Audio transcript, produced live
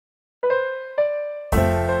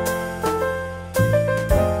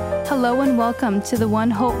Hello and welcome to the One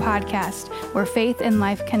Hope podcast, where faith and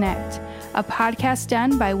life connect. A podcast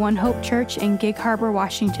done by One Hope Church in Gig Harbor,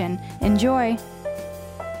 Washington. Enjoy.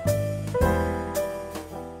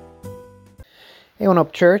 Hey, One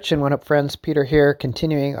Hope Church and One Hope friends, Peter here,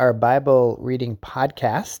 continuing our Bible reading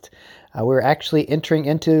podcast. We're actually entering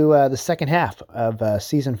into the second half of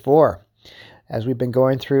season 4. As we've been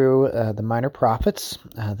going through the minor prophets,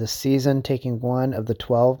 this season taking one of the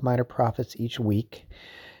 12 minor prophets each week,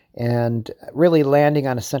 and really landing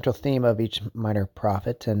on a central theme of each minor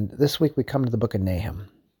prophet. And this week we come to the book of Nahum,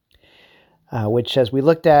 which, as we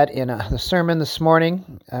looked at in the sermon this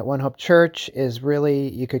morning at One Hope Church, is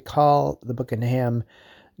really, you could call the book of Nahum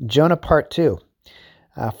Jonah Part 2.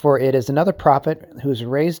 For it is another prophet who's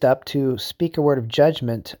raised up to speak a word of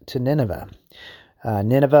judgment to Nineveh.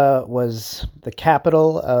 Nineveh was the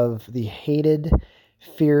capital of the hated,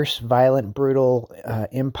 fierce, violent, brutal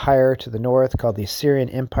empire to the north called the Assyrian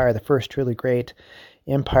Empire, the first truly great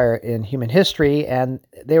empire in human history, and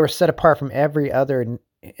they were set apart from every other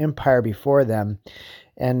empire before them,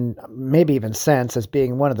 and maybe even since, as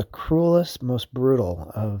being one of the cruelest, most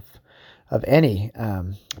brutal of any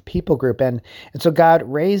people group. And so God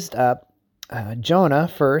raised up Jonah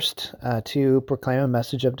first to proclaim a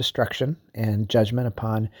message of destruction and judgment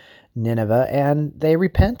upon Nineveh, and they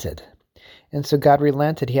repented. And so God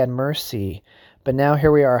relented, he had mercy. But now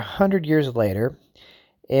here we are 100 years later,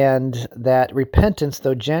 and that repentance,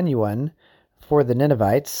 though genuine for the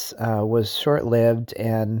Ninevites, was short-lived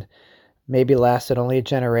and maybe lasted only a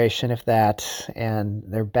generation, if that, and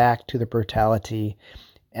they're back to the brutality.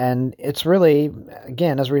 And it's really,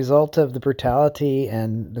 again, as a result of the brutality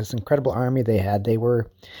and this incredible army they had, they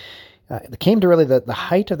came to really the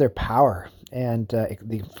height of their power and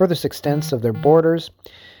the furthest extents of their borders,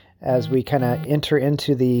 as we kind of enter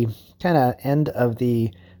into the kind of end of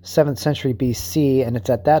the 7th century BC, and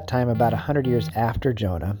it's at that time, about 100 years after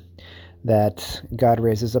Jonah, that God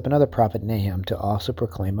raises up another prophet, Nahum, to also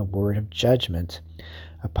proclaim a word of judgment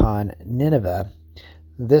upon Nineveh.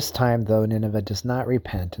 This time, though, Nineveh does not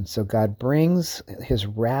repent, and so God brings his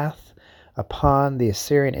wrath upon the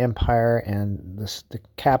Assyrian Empire and the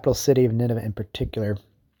capital city of Nineveh in particular.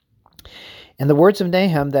 And the words of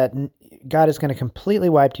Nahum, that God is going to completely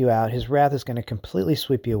wipe you out, his wrath is going to completely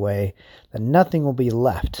sweep you away, that nothing will be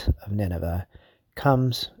left of Nineveh,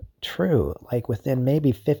 comes true. Like within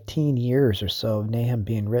maybe 15 years or so of Nahum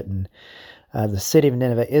being written, the city of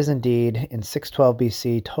Nineveh is indeed, in 612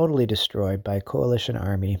 BC, totally destroyed by a coalition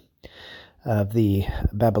army of the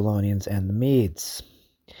Babylonians and the Medes.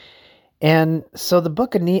 And so the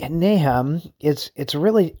book of Nahum, it's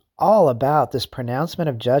really all about this pronouncement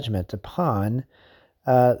of judgment upon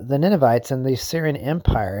the Ninevites and the Assyrian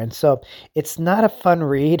Empire. And so it's not a fun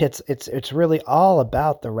read. It's really all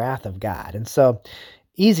about the wrath of God. And so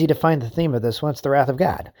easy to find the theme of this once. The wrath of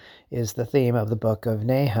God is the theme of the book of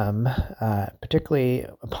Nahum, particularly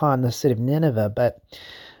upon the city of Nineveh. But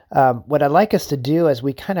what I'd like us to do as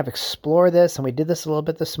we kind of explore this, and we did this a little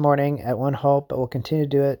bit this morning at One Hope, but we'll continue to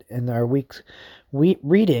do it in our week's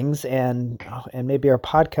readings, and maybe our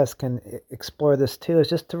podcast can explore this too, is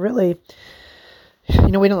just to really,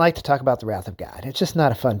 we don't like to talk about the wrath of God. It's just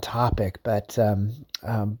not a fun topic, but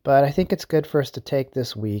I think it's good for us to take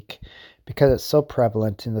this week, because it's so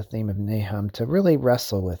prevalent in the theme of Nahum, to really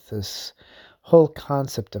wrestle with this whole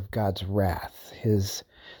concept of God's wrath,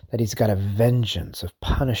 that he's got a vengeance of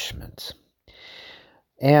punishment.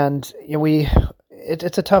 And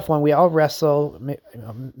it's a tough one. We all wrestle,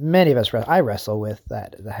 many of us wrestle. I wrestle with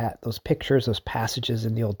those pictures, those passages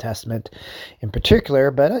in the Old Testament in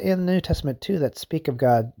particular, but in the New Testament too, that speak of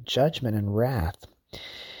God's judgment and wrath.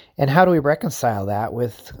 And how do we reconcile that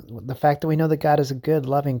with the fact that we know that God is a good,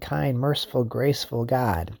 loving, kind, merciful, graceful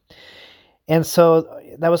God? And so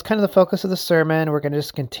that was kind of the focus of the sermon. We're going to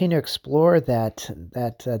just continue to explore that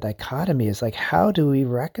dichotomy. Is like, how do we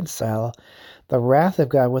reconcile the wrath of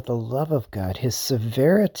God with the love of God, his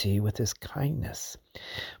severity with his kindness?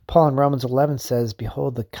 Paul in Romans 11 says,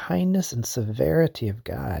 "Behold the kindness and severity of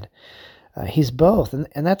God." He's both,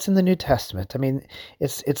 and that's in the New Testament. I mean,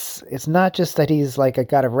 it's not just that he's like a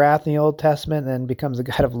God of wrath in the Old Testament and then becomes a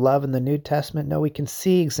God of love in the New Testament. No, we can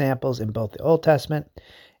see examples in both the Old Testament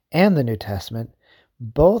and the New Testament.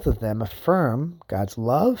 Both of them affirm God's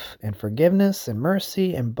love and forgiveness and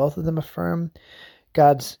mercy, and both of them affirm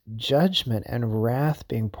God's judgment and wrath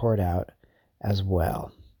being poured out as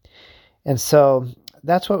well. And so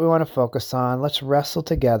that's what we want to focus on. Let's wrestle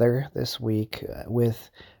together this week with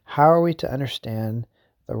how are we to understand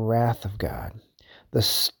the wrath of God, the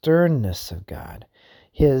sternness of God,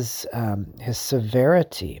 his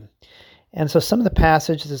severity, And so some of the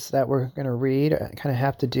passages that we're going to read kind of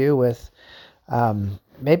have to do with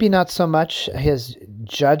maybe not so much his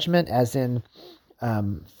judgment as in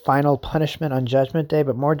final punishment on Judgment Day,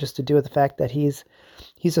 but more just to do with the fact that he's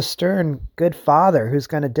a stern, good father who's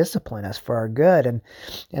going to discipline us for our good,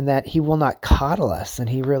 and that he will not coddle us, and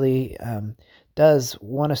he really does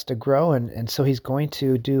want us to grow, and so he's going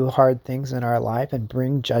to do hard things in our life and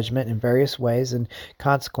bring judgment in various ways and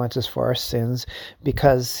consequences for our sins,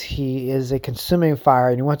 because he is a consuming fire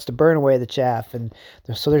and he wants to burn away the chaff. And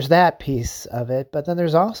so there's that piece of it. But then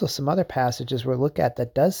there's also some other passages we'll look at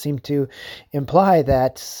that does seem to imply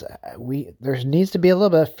that there needs to be a little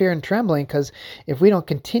bit of fear and trembling, because if we don't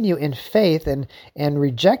continue in faith and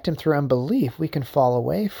reject him through unbelief, we can fall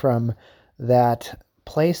away from that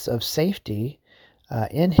place of safety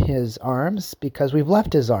in his arms, because we've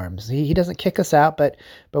left his arms. He doesn't kick us out, but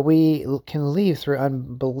we can leave through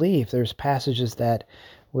unbelief. There's passages that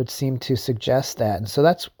would seem to suggest that. And so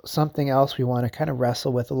that's something else we want to kind of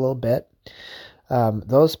wrestle with a little bit.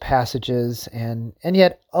 Those passages, and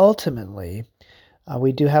yet ultimately,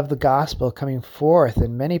 we do have the gospel coming forth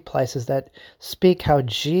in many places that speak how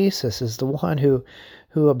Jesus is the one who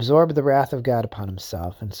absorbed the wrath of God upon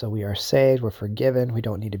himself. And so we are saved, we're forgiven, we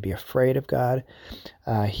don't need to be afraid of God.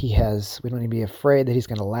 We don't need to be afraid that he's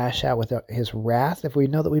going to lash out with his wrath if we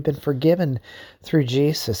know that we've been forgiven through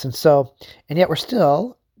Jesus. And yet we're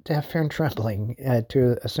still to have fear and trembling.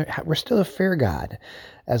 We're still to fear God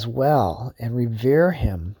as well and revere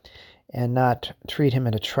him, and not treat him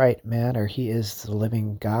in a trite manner. He is the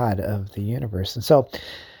living God of the universe. And so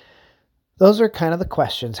those are kind of the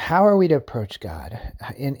questions. How are we to approach God?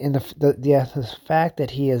 In the fact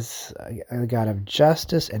that he is a God of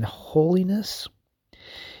justice and holiness,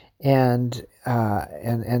 and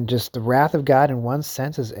just the wrath of God in one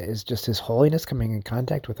sense is just his holiness coming in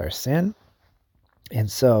contact with our sin.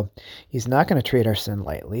 And so he's not going to treat our sin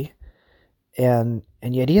lightly. And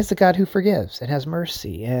yet he is the God who forgives and has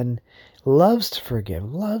mercy and loves to forgive,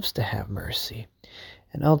 loves to have mercy,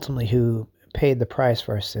 and ultimately who paid the price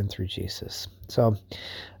for our sin through Jesus. So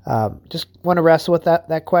just want to wrestle with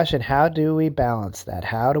that question. How do we balance that?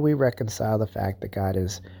 How do we reconcile the fact that God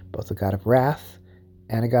is both a God of wrath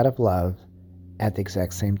and a God of love at the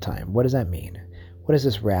exact same time? What does that mean? What does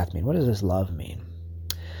this wrath mean? What does this love mean?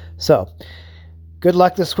 So good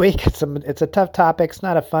luck this week. It's a tough topic. It's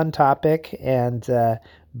not a fun topic,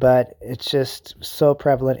 but it's just so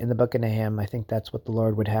prevalent in the book of Nahum. I think that's what the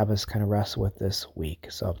Lord would have us kind of wrestle with this week.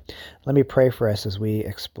 So let me pray for us as we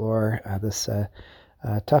explore this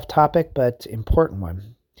tough topic, but important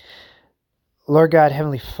one. Lord God,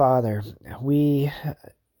 Heavenly Father, we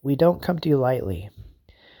don't come to you lightly.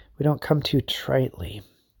 We don't come to you tritely.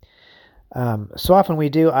 So often we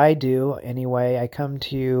do. I do anyway. I come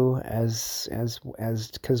to you as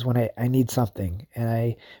because when I need something, and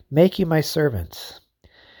I make you my servant.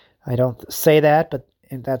 I don't say that, but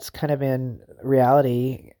that's kind of in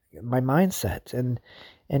reality my mindset.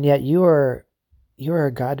 And yet you are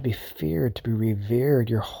a God to be feared, to be revered.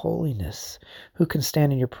 Your holiness. Who can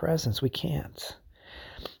stand in your presence? We can't.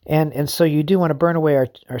 And so you do want to burn away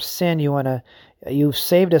our sin. You've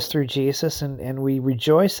saved us through Jesus, and we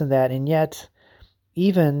rejoice in that. And yet,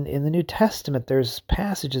 even in the New Testament, there's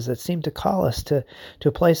passages that seem to call us to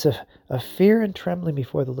a place of fear and trembling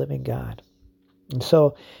before the living God. And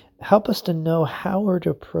so help us to know how we're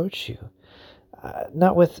to approach you. I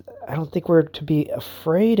don't think we're to be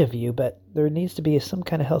afraid of you, but there needs to be some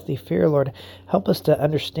kind of healthy fear, Lord. Help us to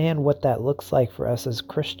understand what that looks like for us as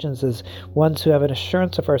Christians, as ones who have an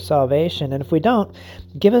assurance of our salvation. And if we don't,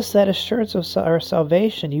 give us that assurance of our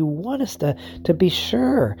salvation. You want us to be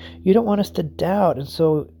sure. You don't want us to doubt. And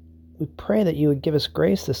so we pray that you would give us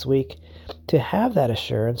grace this week to have that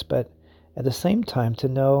assurance, but at the same time to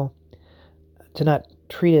know, to not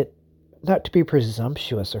treat it, not to be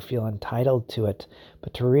presumptuous or feel entitled to it,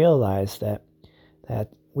 but to realize that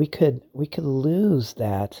we could lose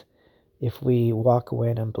that if we walk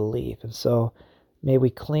away in unbelief. And so may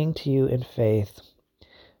we cling to you in faith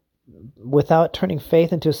without turning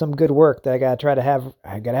faith into some good work that I got to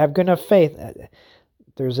have good enough faith.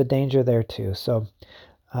 There's a danger there too. So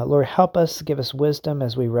Lord, help us, give us wisdom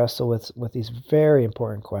as we wrestle with these very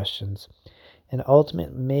important questions. And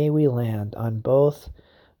ultimately, may we land on both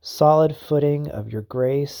solid footing of your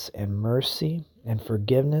grace and mercy and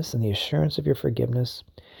forgiveness and the assurance of your forgiveness,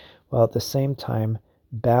 while at the same time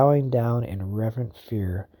bowing down in reverent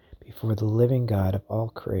fear before the living God of all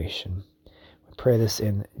creation. We pray this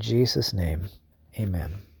in Jesus' name.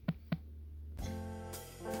 Amen.